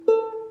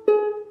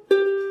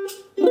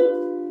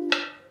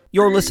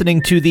You're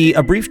listening to the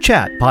A Brief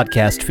Chat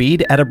podcast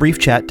feed at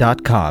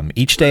abriefchat.com.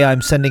 Each day I'm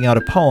sending out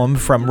a poem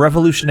from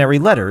Revolutionary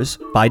Letters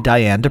by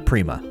Diane di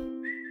Prima.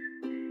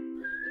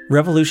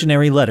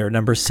 Revolutionary Letter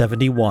number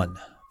 71,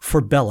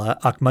 for Bella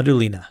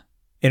Akhmadulina.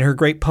 In her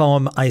great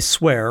poem, I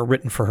Swear,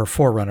 written for her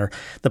forerunner,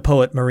 the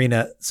poet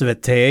Marina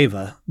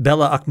Tsvetaeva,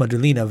 Bella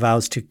Akhmadulina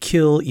vows to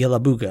kill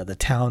Yelabuga, the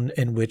town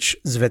in which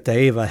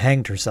Tsvetaeva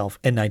hanged herself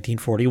in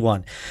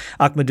 1941.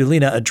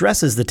 Akhmadulina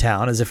addresses the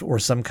town as if it were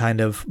some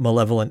kind of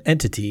malevolent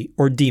entity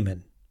or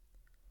demon.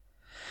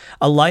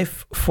 A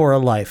life for a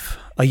life,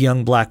 a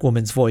young black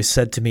woman's voice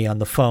said to me on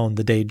the phone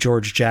the day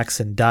George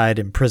Jackson died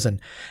in prison,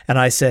 and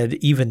I said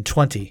even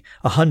 20,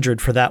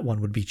 100 for that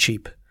one would be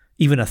cheap,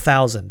 even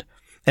 1,000.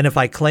 And if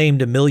I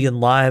claimed 1,000,000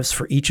 lives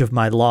for each of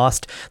my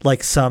lost,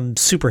 like some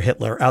super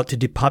Hitler out to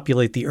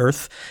depopulate the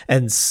earth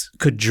and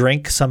could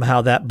drink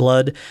somehow that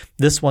blood,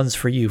 this one's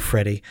for you,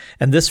 Freddie,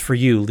 and this for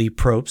you, Lee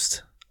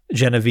Probst,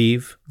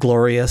 Genevieve,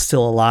 Gloria,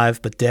 still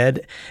alive but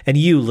dead, and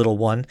you, little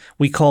one,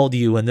 we called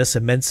you in this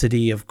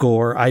immensity of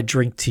gore. I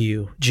drink to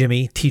you,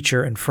 Jimmy,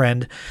 teacher and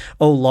friend.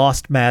 Oh,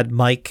 lost mad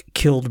Mike,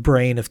 killed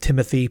brain of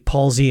Timothy,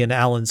 palsy in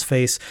Alan's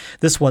face.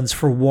 This one's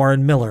for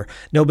Warren Miller.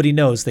 Nobody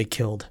knows they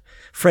killed.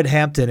 Fred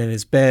Hampton in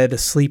his bed,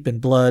 asleep in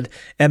blood.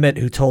 Emmett,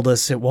 who told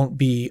us it won't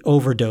be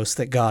overdose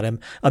that got him.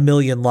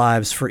 1,000,000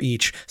 lives for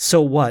each. So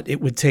what?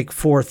 It would take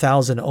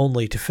 4,000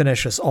 only to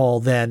finish us all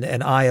then,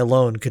 and I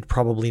alone could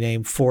probably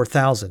name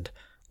 4,000.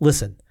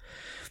 Listen,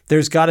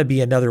 there's got to be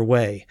another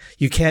way.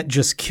 You can't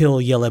just kill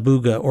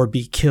Yelabuga or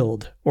be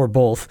killed, or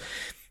both.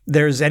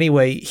 There's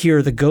anyway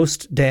here the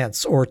ghost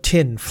dance or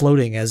tin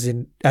floating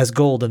as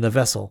gold in the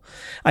vessel.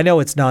 I know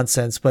it's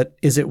nonsense, but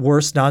is it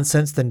worse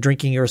nonsense than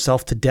drinking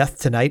yourself to death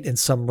tonight in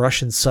some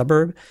Russian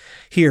suburb?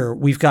 Here,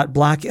 we've got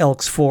Black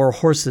Elk's 4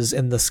 horses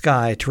in the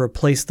sky to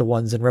replace the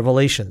ones in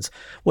Revelations.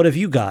 What have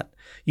you got?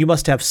 You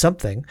must have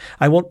something.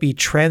 I won't be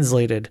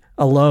translated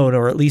alone,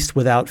 or at least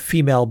without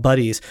female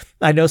buddies.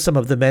 I know some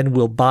of the men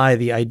will buy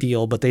the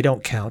ideal, but they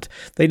don't count.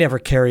 They never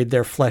carried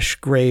their flesh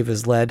grave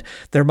as lead.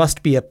 There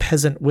must be a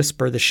peasant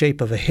whisper the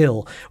shape of a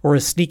hill, or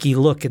a sneaky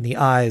look in the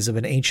eyes of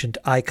an ancient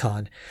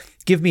icon.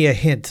 Give me a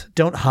hint.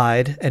 Don't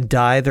hide and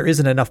die. There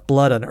isn't enough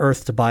blood on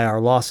earth to buy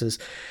our losses.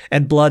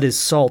 And blood is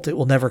salt. It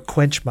will never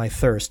quench my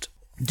thirst.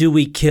 Do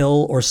we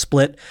kill or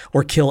split,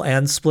 or kill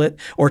and split,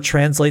 or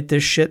translate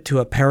this shit to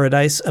a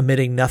paradise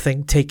emitting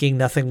nothing, taking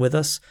nothing with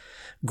us?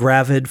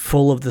 Gravid,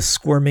 full of the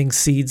squirming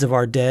seeds of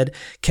our dead,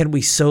 can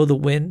we sow the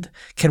wind?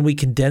 Can we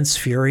condense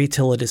fury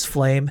till it is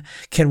flame?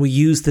 Can we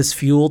use this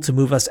fuel to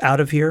move us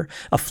out of here,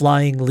 a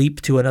flying leap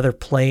to another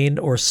plane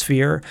or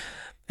sphere?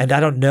 And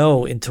I don't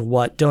know into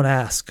what, don't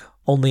ask,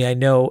 only I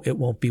know it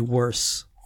won't be worse.